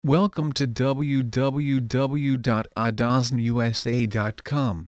Welcome to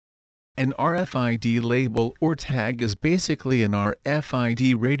www.adosnusa.com. An RFID label or tag is basically an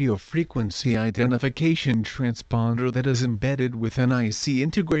RFID radio frequency identification transponder that is embedded with an IC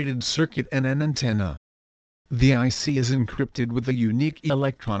integrated circuit and an antenna. The IC is encrypted with a unique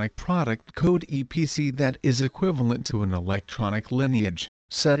electronic product code EPC that is equivalent to an electronic lineage,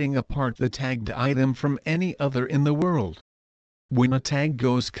 setting apart the tagged item from any other in the world. When a tag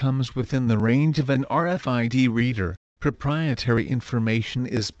comes within the range of an RFID reader, proprietary information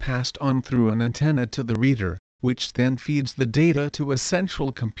is passed on through an antenna to the reader, which then feeds the data to a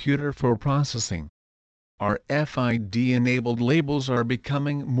central computer for processing. RFID-enabled labels are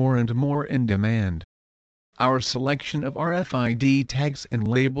becoming more and more in demand. Our selection of RFID tags and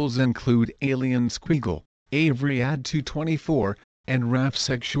labels include Alien Squiggle, Avery AD224, and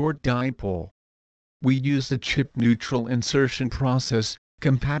RAFSEC Short Dipole. We use a chip-neutral insertion process,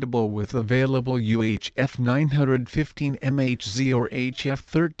 compatible with available UHF 915 MHz or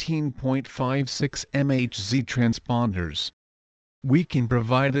HF 13.56 MHz transponders. We can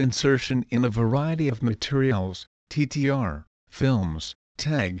provide insertion in a variety of materials, TTR, films,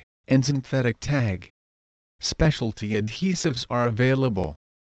 tag, and synthetic tag. Specialty adhesives are available.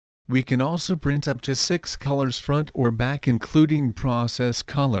 We can also print up to 6 colors front or back including process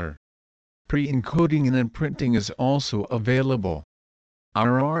color. Pre-encoding and imprinting is also available.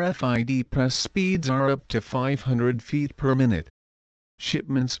 Our RFID press speeds are up to 500 feet per minute.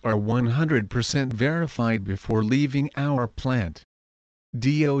 Shipments are 100% verified before leaving our plant.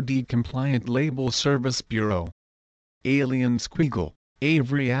 DoD Compliant Label Service Bureau. Alien Squiggle,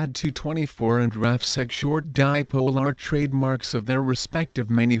 Avery AD224 and RAFSEC Short Dipole are trademarks of their respective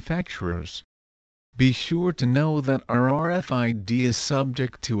manufacturers. Be sure to know that our RFID is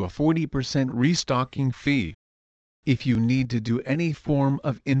subject to a 40% restocking fee. If you need to do any form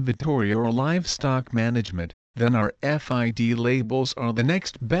of inventory or livestock management, then our RFID labels are the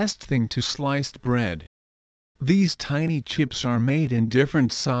next best thing to sliced bread. These tiny chips are made in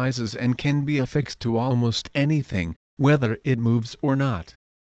different sizes and can be affixed to almost anything, whether it moves or not.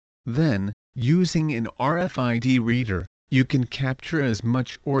 Then, using an RFID reader, you can capture as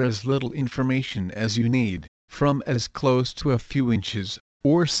much or as little information as you need, from as close to a few inches,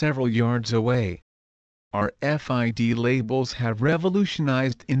 or several yards away. Our RFID labels have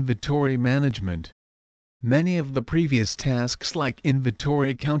revolutionized inventory management. Many of the previous tasks like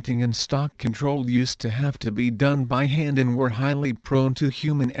inventory counting and stock control used to have to be done by hand and were highly prone to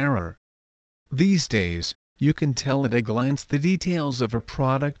human error. These days, you can tell at a glance the details of a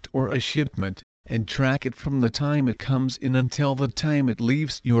product or a shipment, and track it from the time it comes in until the time it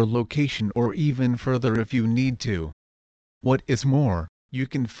leaves your location or even further if you need to. What is more, you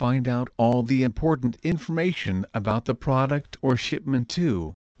can find out all the important information about the product or shipment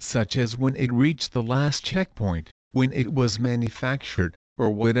too, such as when it reached the last checkpoint, when it was manufactured, or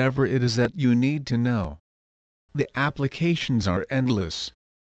whatever it is that you need to know. The applications are endless.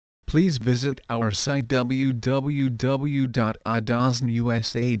 Please visit our site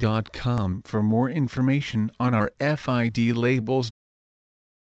www.adosnusa.com for more information on our RFID labels.